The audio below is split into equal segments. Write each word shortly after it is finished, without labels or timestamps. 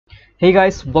Hey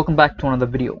guys, welcome back to another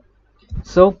video.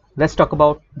 So let's talk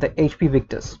about the HP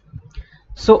Victus.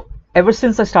 So ever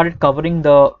since I started covering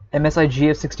the MSI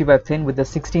GF65 thin with the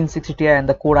 1660 Ti and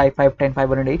the Core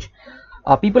i5-10500H,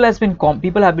 people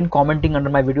have been commenting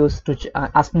under my videos to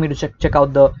asking me to check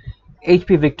out the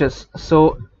HP Victus.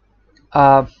 So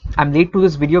I'm late to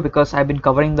this video because I've been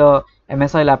covering the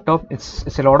MSI laptop.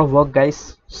 It's a lot of work,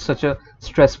 guys. Such a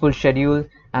stressful schedule,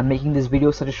 and making this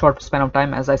video such a short span of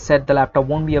time. As I said, the laptop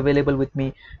won't be available with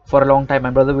me for a long time. My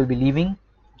brother will be leaving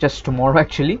just tomorrow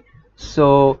actually.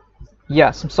 So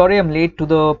yes, I'm sorry I'm late to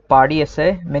the party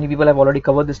essay. Many people have already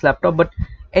covered this laptop, but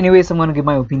anyways, I'm going to give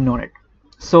my opinion on it.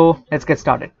 So let's get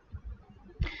started.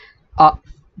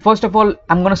 First of all,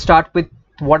 I'm going to start with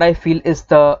what I feel is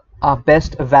the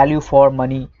best value for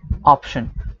money option.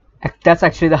 That's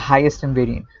actually the highest in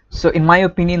variant. So in my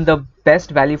opinion, the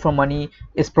best value for money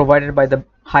is provided by the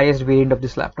highest variant of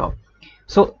this laptop.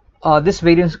 So this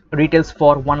variant retails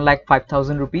for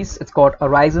 1,05,000 rupees. It's got a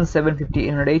Ryzen 7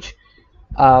 5800H,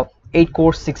 8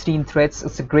 cores, 16 threads.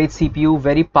 It's a great CPU,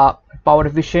 very power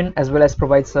efficient, as well as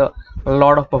provides a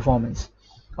lot of performance.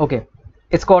 Okay,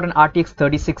 it's got an RTX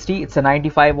 3060. It's a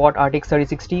 95 watt RTX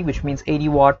 3060, which means 80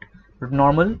 watt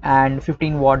normal and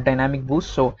 15 watt dynamic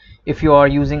boost. So if you are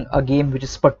using a game which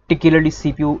is particularly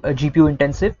GPU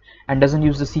intensive and doesn't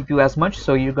use the CPU as much,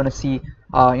 so you're gonna see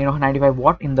 95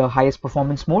 watt in the highest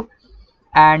performance mode.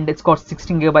 And it's got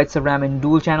 16 gigabytes of RAM in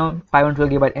dual channel, 512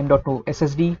 gigabyte M.2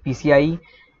 SSD PCIe,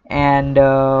 and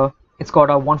it's got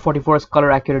a 144Hz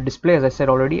color accurate display, as I said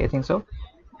already, I think so.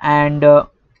 And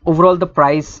overall the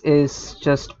price is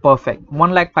just perfect,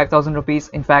 1,05,000 rupees.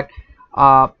 In fact,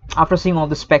 after seeing all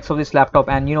the specs of this laptop,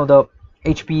 and the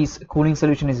HP's cooling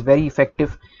solution is very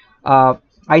effective,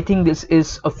 I think this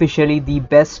is officially the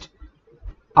best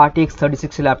RTX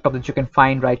 3060 laptop that you can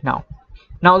find right now.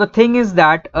 Now the thing is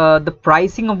that the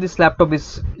pricing of this laptop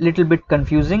is a little bit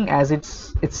confusing, as it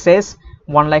says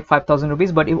 1,05,000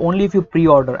 rupees, but only if you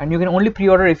pre-order, and you can only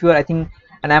pre-order if you are, I think,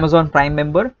 an Amazon Prime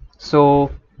member. So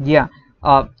yeah,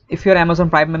 if you're an Amazon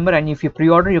Prime member and if you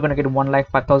pre-order, you're gonna get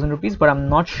 1,05,000 rupees, but I'm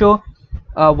not sure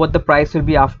what the price will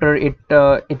be after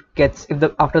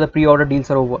after the pre-order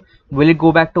deals are over. Will it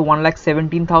go back to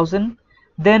 1,17,000?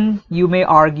 Then you may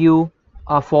argue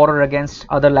for or against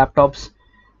other laptops.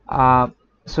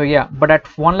 So yeah, but at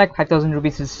 1,05,000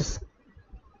 rupees,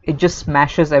 it just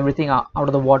smashes everything out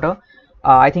of the water.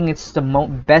 I think it's the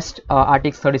best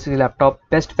RTX 3060 laptop,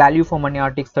 best value for money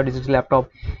RTX 3060 laptop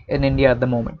in India at the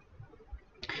moment.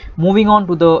 Moving on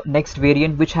to the next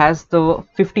variant, which has the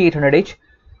 5800H.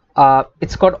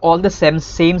 It's got all the same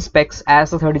specs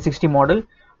as the 3060 model,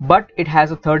 but it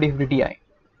has a 3050 Ti.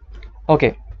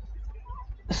 Okay,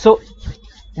 so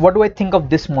what do I think of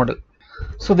this model?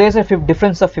 So there's a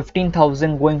difference of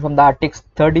 15,000 going from the RTX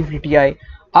 3050 Ti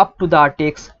up to the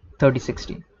RTX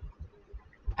 3060.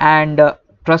 And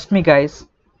trust me guys,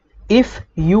 if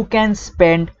you can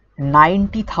spend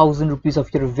 90,000 rupees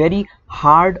of your very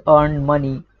hard-earned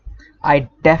money, I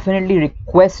definitely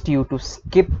request you to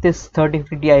skip this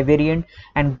 3050 Ti variant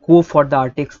and go for the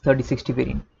RTX 3060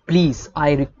 variant. Please,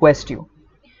 I request you.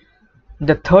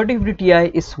 The 3050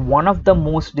 Ti is one of the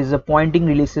most disappointing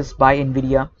releases by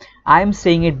Nvidia. I am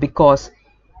saying it because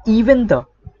even the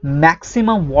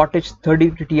maximum wattage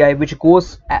 3050 Ti, which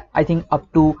goes I think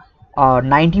up to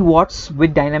 90 watts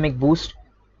with dynamic boost,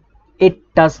 it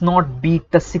does not beat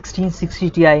the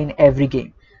 1660 Ti in every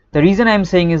game. The reason I am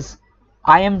saying is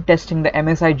I am testing the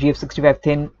MSI GF65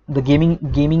 thin, the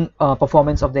gaming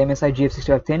performance of the MSI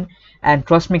GF65 thin, and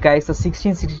trust me guys, the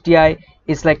 1660 Ti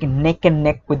is like neck and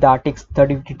neck with the RTX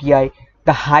 3050 Ti,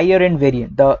 the higher end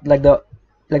variant, like the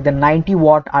 90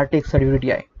 watt RTX 3050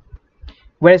 Ti.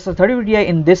 Whereas the 3050 Ti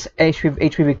in this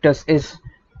HP Victus is,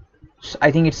 I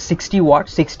think it's 60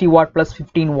 watt plus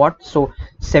 15 watt, so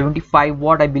 75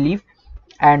 watt I believe,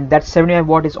 and that 75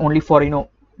 watt is only for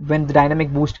when the dynamic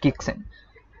boost kicks in.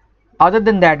 Other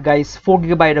than that guys, 4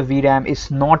 GB of VRAM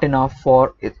is not enough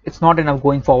for it's not enough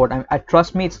going forward.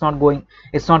 Trust me, it's not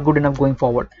good enough going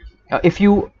forward. If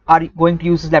you are going to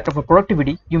use this laptop for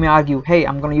productivity, you may argue, hey,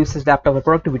 I'm going to use this laptop for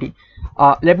productivity.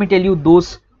 Let me tell you,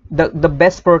 the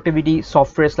best productivity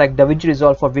softwares like DaVinci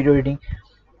Resolve for video editing,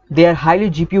 they are highly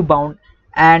GPU bound,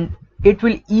 and it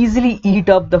will easily eat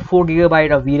up the 4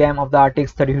 GB of VRAM of the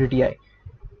RTX 3050 Ti.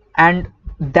 And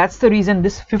that's the reason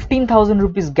this 15,000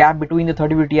 rupees gap between the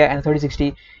 3050 Ti and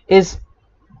 3060 is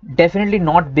definitely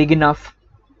not big enough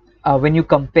when you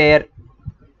compare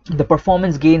the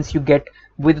performance gains you get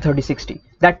with the 3060,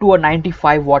 that to a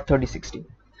 95 watt 3060.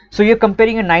 So you're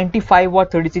comparing a 95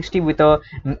 watt 3060 with a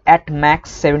at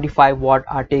max 75 watt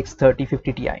RTX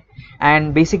 3050 Ti,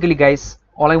 and basically guys,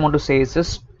 all I want to say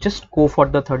is just go for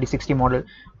the 3060 model.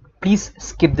 Please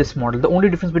skip this model. The only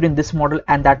difference between this model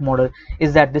and that model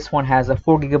is that this one has a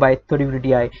 4GB 3050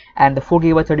 Ti, and the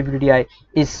 4GB 3050 Ti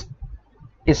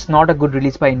is not a good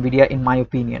release by Nvidia in my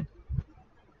opinion.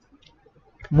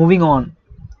 Moving on,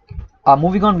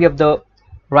 we have the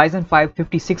Ryzen 5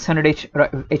 5600H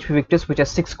HP Victus, which has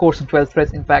 6 cores and 12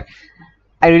 threads. In fact,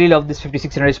 I really love this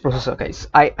 5600H processor, guys.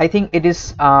 I think it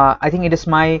is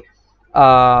my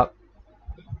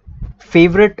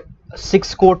favorite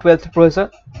 6-core 12 thread processor.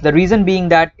 The reason being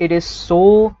that it is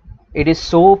so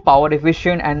power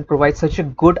efficient and provides such a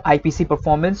good IPC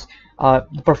performance.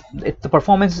 The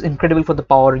performance is incredible for the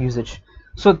power usage.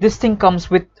 So this thing comes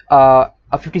with a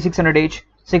 5600H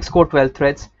 6-core 12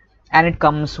 threads, and it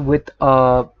comes with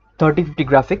 3050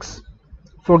 graphics,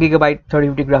 4GB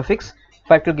 3050 graphics,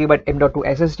 512GB M.2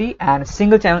 SSD, and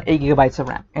single channel 8GB of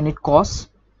RAM, and it costs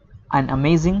an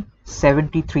amazing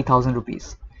 73,000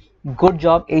 rupees. Good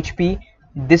job HP.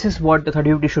 This is what the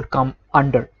 3050 should come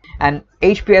under, and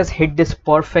HP has hit this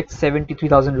perfect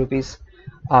 73,000 rupees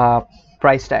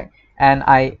price tag, and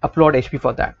I applaud HP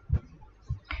for that.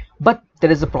 But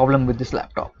there is a problem with this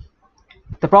laptop.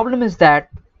 The problem is that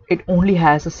it only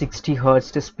has a 60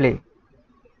 Hz display.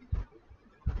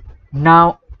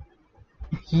 Now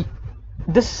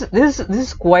this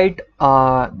is quite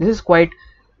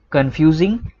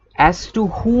confusing as to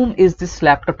whom is this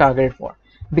laptop targeted for,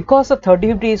 because the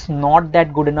 3050 is not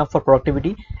that good enough for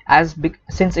productivity,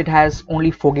 since it has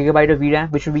only 4GB of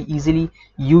VRAM, which will be easily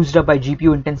used up by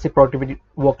GPU intensive productivity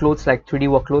workloads like 3D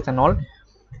workloads and all.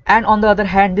 And on the other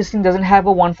hand, this thing doesn't have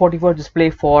a 144 display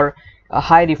for a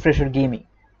high refresh rate gaming.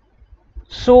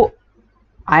 So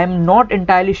I am not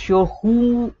entirely sure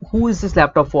who is this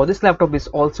laptop for. This laptop is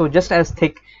also just as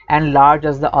thick and large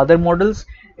as the other models.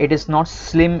 It is not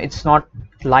slim, it's not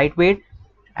lightweight,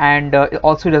 and it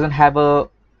also doesn't have a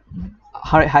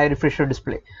high refresh rate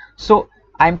display. So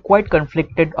I'm quite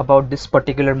conflicted about this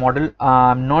particular model.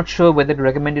 I'm not sure whether to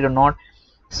recommend it or not.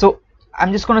 So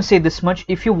I'm just gonna say this much: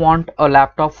 if you want a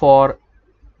laptop for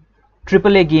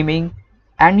AAA gaming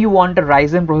and you want a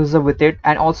Ryzen processor with it,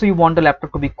 and also you want the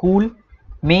laptop to be cool,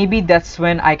 maybe that's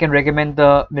when I can recommend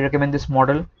this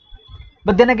model.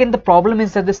 But then again, the problem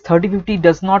is that this 3050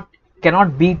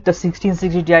 cannot beat the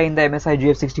 1660 Ti in the MSI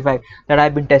GF65 that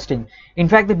I've been testing. In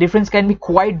fact, the difference can be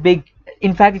quite big.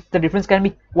 In fact, the difference can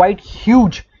be quite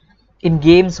huge in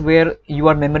games where you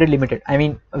are memory limited, I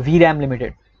mean VRAM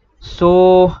limited.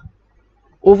 So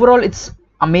overall, it's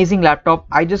amazing laptop.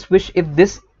 I just wish if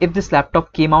this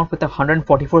laptop came out with a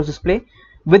 144 display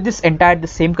with this the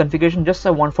same configuration, just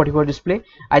a 144 display,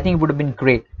 I think it would have been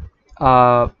great.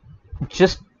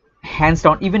 Just hands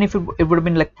down, even if it would have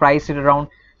been like priced at around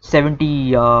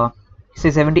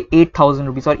 78,000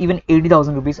 rupees or even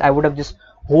 80,000 rupees, I would have just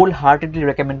wholeheartedly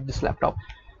recommended this laptop.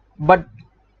 But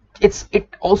it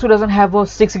also doesn't have a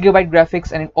 6GB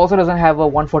graphics, and it also doesn't have a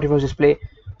 144 display,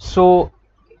 so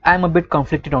I'm a bit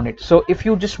conflicted on it. So if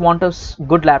you just want a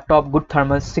good laptop, good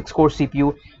thermal, 6-core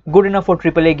CPU, good enough for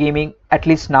AAA gaming, at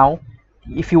least now,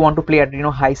 if you want to play at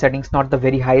high settings, not the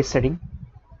very highest setting,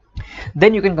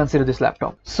 then you can consider this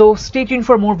laptop. So stay tuned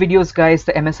for more videos, guys.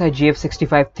 The MSI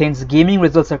GF65 Thin's gaming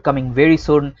results are coming very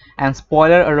soon, and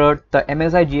spoiler alert, the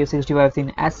MSI GF65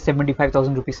 Thin at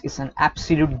 75,000 rupees is an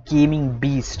absolute gaming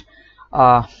beast.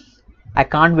 I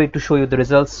can't wait to show you the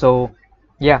results. So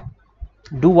yeah,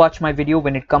 do watch my video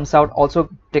when it comes out. Also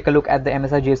take a look at the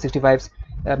MSI GF65's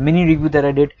mini review that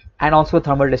I did, and also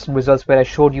thermal testing results where I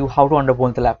showed you how to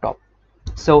underbolt the laptop.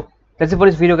 So that's it for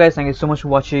this video, guys. Thank you so much for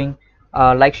watching.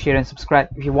 Like, share and subscribe.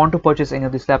 If you want to purchase any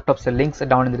of these laptops, the links are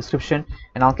down in the description,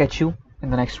 and I'll catch you in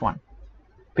the next one.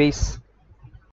 Peace.